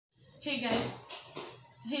Hey guys,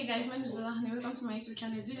 my name is Lola and welcome to my YouTube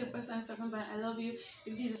channel. If this is the first time stopping by, I love you. If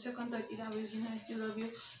this is the second, third, either ways, I still love you.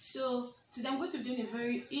 So today I'm going to be doing a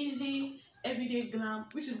very easy everyday glam,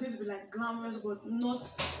 which is going to be like glamorous but not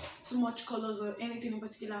too much colors or anything in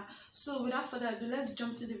particular. So without further ado, let's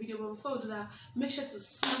jump to the video. But before we do that, make sure to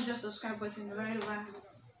smash that subscribe button right over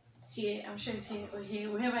here. I'm sure it's here or here,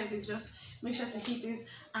 wherever it is. Just make sure to hit it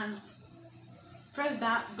and press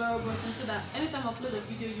that bell button so that anytime I upload a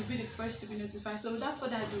video, you'll be the first to be notified. So without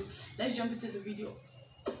further ado, let's jump into the video.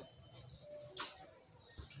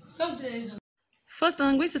 First,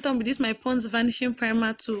 I'm going to start with this my Pond's Vanishing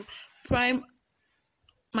Primer to prime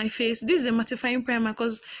my face. This is a mattifying primer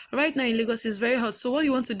because right now in Lagos it's very hot. So what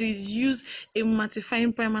you want to do is use a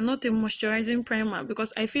mattifying primer, not a moisturizing primer,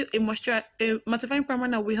 because I feel a mattifying primer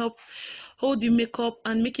now will help hold the makeup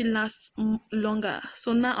and make it last longer.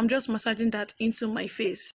 So now I'm just massaging that into my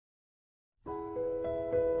face.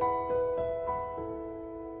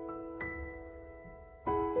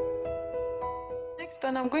 Next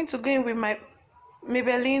on, I'm going to go in with my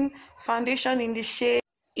Maybeline foundation in the shade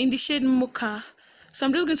Mocha. So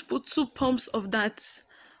I'm just going to put 2 pumps of that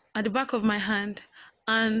at the back of my hand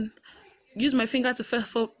and use my finger to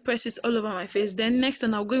first press it all over my face. Then next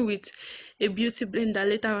on, I'll go in with a beauty blender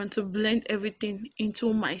later on to blend everything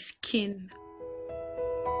into my skin.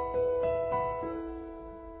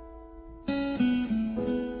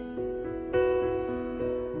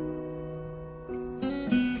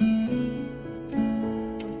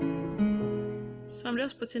 So I'm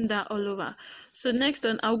just putting that all over. So next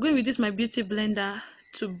on, I'll go in with this my beauty blender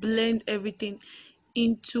to blend everything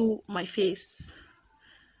into my face,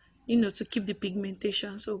 you know, to keep the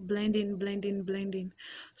pigmentation. So blending.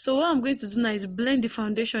 So what I'm going to do now is blend the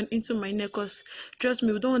foundation into my neck, because trust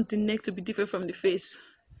me, we don't want the neck to be different from the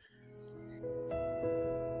face.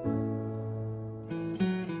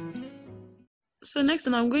 So next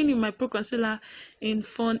time I'm going in my pro concealer in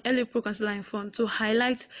Fawn, LA Pro Concealer in Fawn, to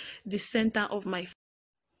highlight the center of my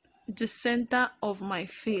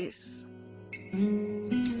face.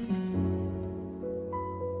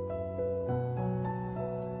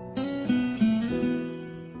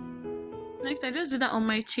 Next, I just do that on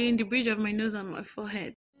my chin, the bridge of my nose, and my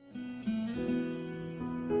forehead. I'm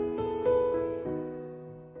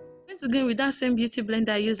going to go with that same beauty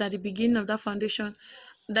blender I used at the beginning of that foundation.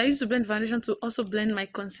 That I used to blend foundation to also blend my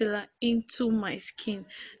concealer into my skin.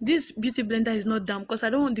 This beauty blender is not damp because I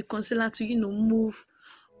don't want the concealer to, you know, move.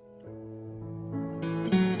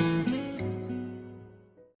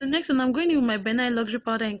 The next one, I'm going in with my benign luxury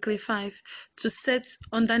powder in Clay 5 to set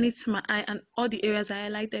underneath my eye and all the areas I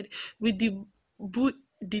highlighted with the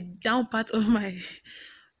down part of my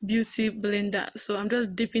beauty blender. So I'm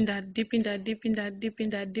just dipping,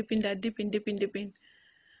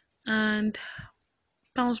 and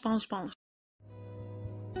pounce.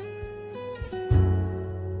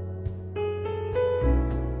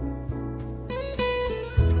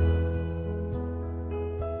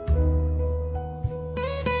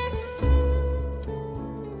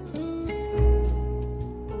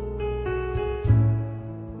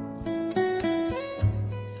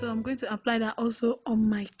 So I'm going to apply that also on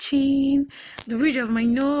my chin, the bridge of my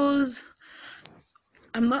nose.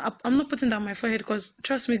 I'm not putting that on my forehead because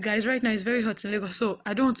trust me guys, right now it's very hot in Lagos, so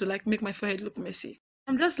I don't want to like make my forehead look messy.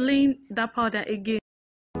 I'm just laying that powder again.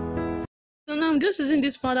 So now I'm just using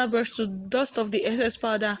this powder brush to dust off the excess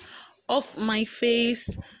powder off my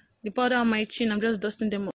face, the powder on my chin. I'm just dusting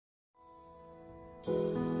them off.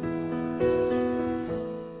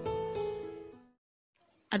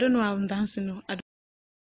 I don't know how I'm dancing. No, I don't.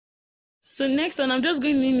 So next one, I'm just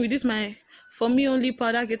going in with this my For Me Only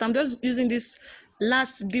powder kit. I'm just using this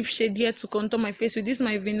last deep shade here to contour my face with this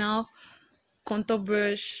my vinyl contour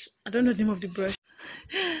brush. I don't know the name of the brush.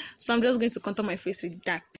 So I'm just going to contour my face with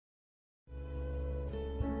that.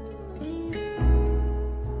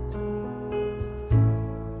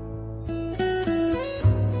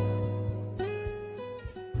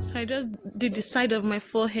 So I just did the side of my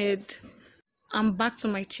forehead and back to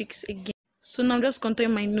my cheeks again. So now I'm just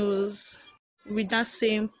contouring my nose with that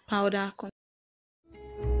same powder.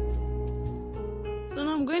 So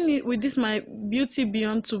now I'm going in with this my Beauty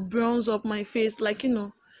Beyond to bronze up my face, like, you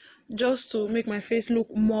know, just to make my face look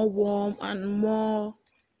more warm and more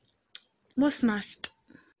snatched,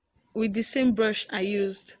 with the same brush I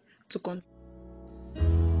used to contour.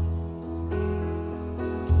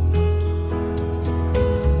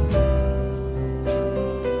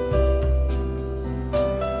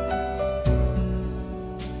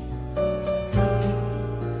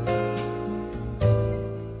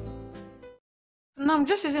 Now I'm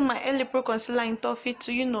just using my LA Pro concealer in Toffee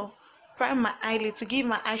to, you know, prime my eyelid to give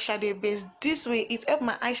my eyeshadow a base. This way it helps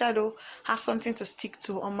my eyeshadow have something to stick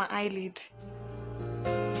to on my eyelid.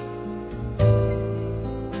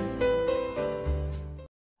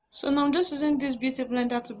 So now I'm just using this beauty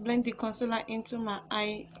blender to blend the concealer into my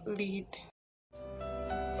eyelid.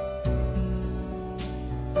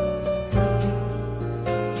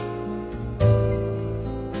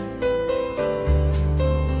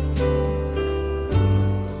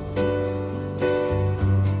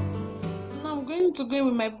 To go in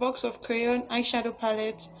with my box of crayon eyeshadow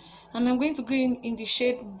palette, and I'm going to go in the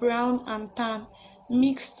shade brown and tan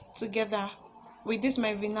mixed together with this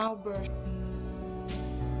my vinyl brush.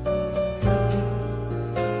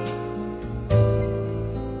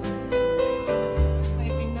 My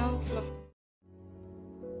vinyl fluff.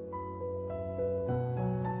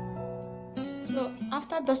 So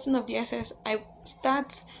after dusting off the excess, I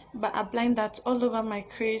start by applying that all over my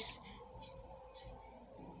crease.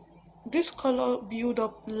 This color build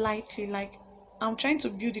up lightly, like I'm trying to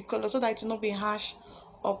build the color so that it will not be harsh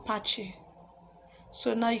or patchy.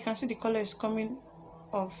 So now you can see the color is coming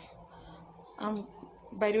off.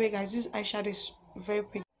 By the way guys, this eyeshadow is very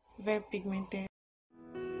pigmented.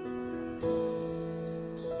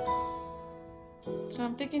 So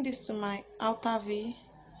I'm taking this to my outer V.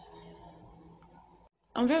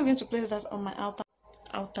 I'm just going to place that on my outer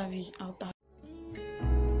V.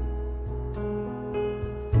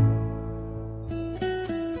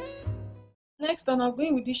 Next on, I'm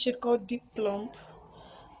going with this shade called Deep Plump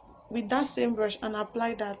with that same brush and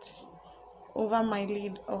apply that over my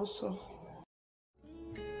lid also.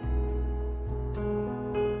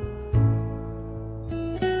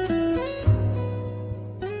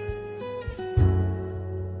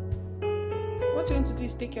 What you want to do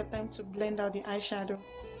is take your time to blend out the eyeshadow.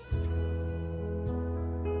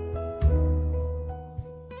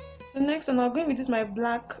 So next on, I'm going with this my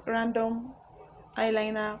black random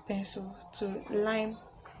eyeliner pencil to line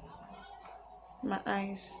my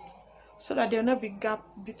eyes so that there will not be gap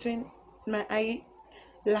between my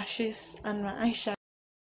eyelashes and my eyeshadow.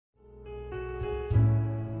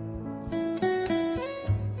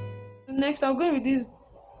 Next, I'm going with this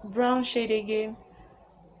brown shade again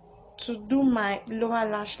to do my lower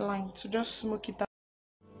lash line, to just smoke it out.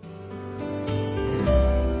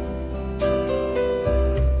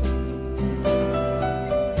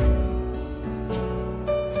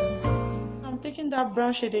 I'm taking that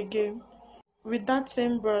brown shade again with that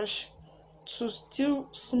same brush to still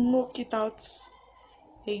smoke it out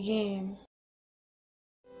again.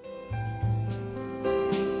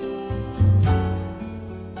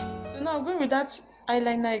 So now I'm going with that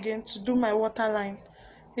eyeliner again to do my waterline.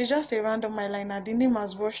 It's just a random eyeliner. The name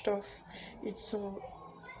has washed off. It's so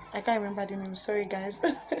I can't remember the name. Sorry guys.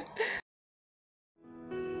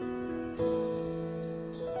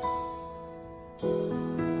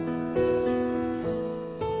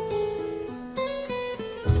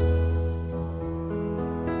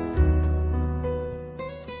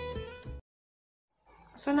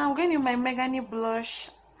 So now I'm going in my Megane blush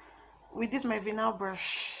with this my vinyl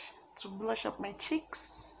brush to blush up my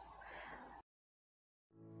cheeks.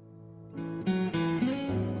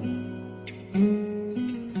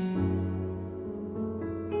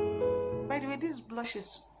 By the way, this blush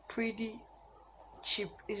is pretty cheap.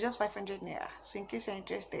 It's just 500 naira. So in case you're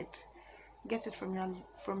interested, get it from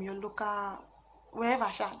your local, wherever.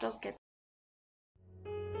 Just get.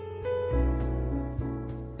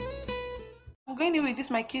 I'm going in with this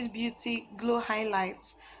my Kiss Beauty Glow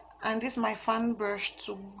Highlight and this my fan brush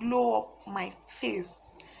to glow up my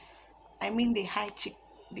face. I mean the high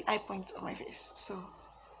point of my face. So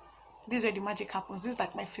this is where the magic happens. This is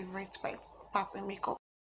like my favorite part in makeup.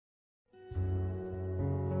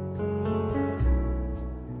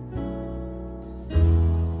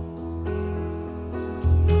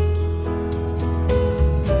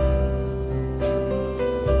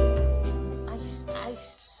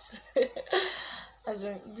 As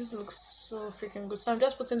in, this looks so freaking good. So I'm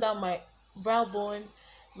just putting down my brow bone,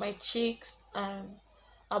 my cheeks, and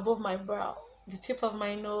above my brow, the tip of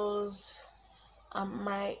my nose, and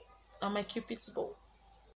my cupid's bow.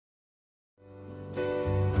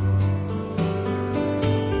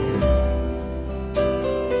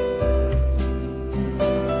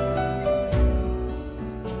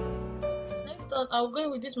 Next on, I'll go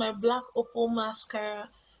with this my black opal mascara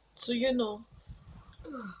to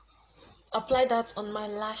apply that on my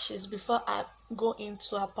lashes before I go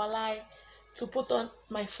into apply to put on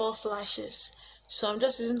my false lashes. So I'm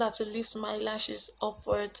just using that to lift my lashes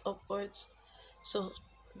upwards. So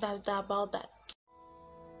that's about that.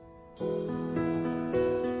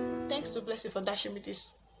 Thanks to Blessing for dashing me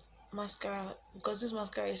this mascara because this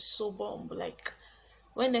mascara is so bomb. Like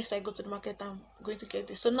when next I go to the market, I'm going to get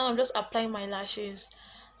this. So now I'm just applying my lashes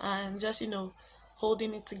and just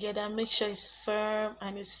holding it together, make sure it's firm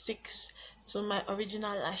and it sticks to my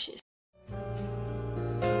original lashes.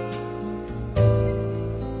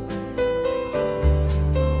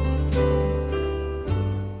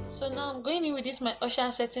 So now I'm going in with this my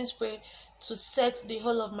Ushas setting spray to set the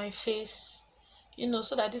whole of my face,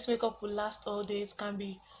 so that this makeup will last all day. It can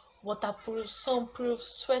be waterproof, sunproof,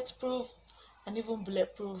 sweatproof, and even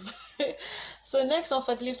bulletproof. So next on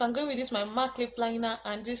for the lips, I'm going with this my MAC lip liner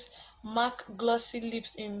and this MAC glossy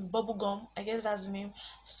lips in bubblegum, I guess that's the name.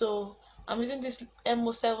 So I'm using this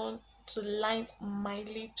MO7 to line my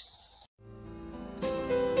lips.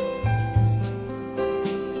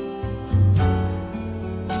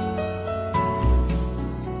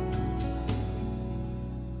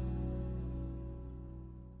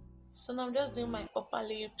 So now I'm just doing my upper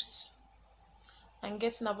lips and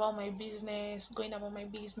getting about my business, going about my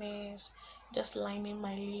business, just lining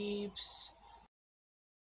my lips.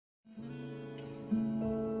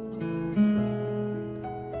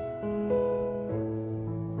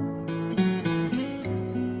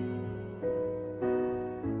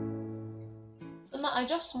 So now I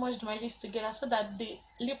just smudged my lips together so that the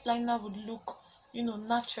lip liner would look,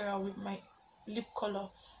 natural with my lip color.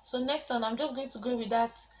 So next on, I'm just going to go with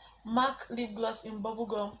that MAC lip gloss in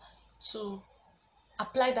bubblegum to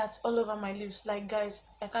apply that all over my lips. Like guys,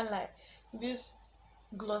 I can't lie, this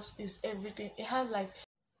gloss is everything. It has like,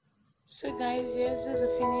 so guys, yes, this is a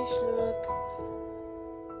finished look.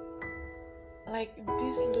 Like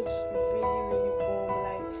this looks really really bomb.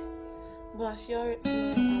 Like, but as you already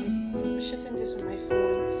know, I'm shooting this with my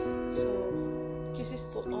phone, so kisses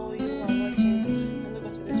to all you who are watching and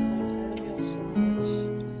look to this point. I love you all so much.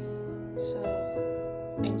 So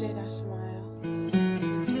enjoy that smile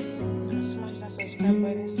and smash that subscribe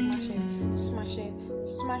button. Smash it, smash it,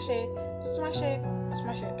 smash it, smash it,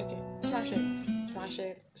 smash it. Okay, smash it, smash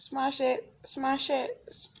it, smash it, smash it.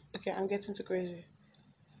 Okay, I'm getting too crazy.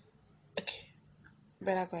 Okay,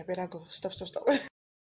 better go, stop.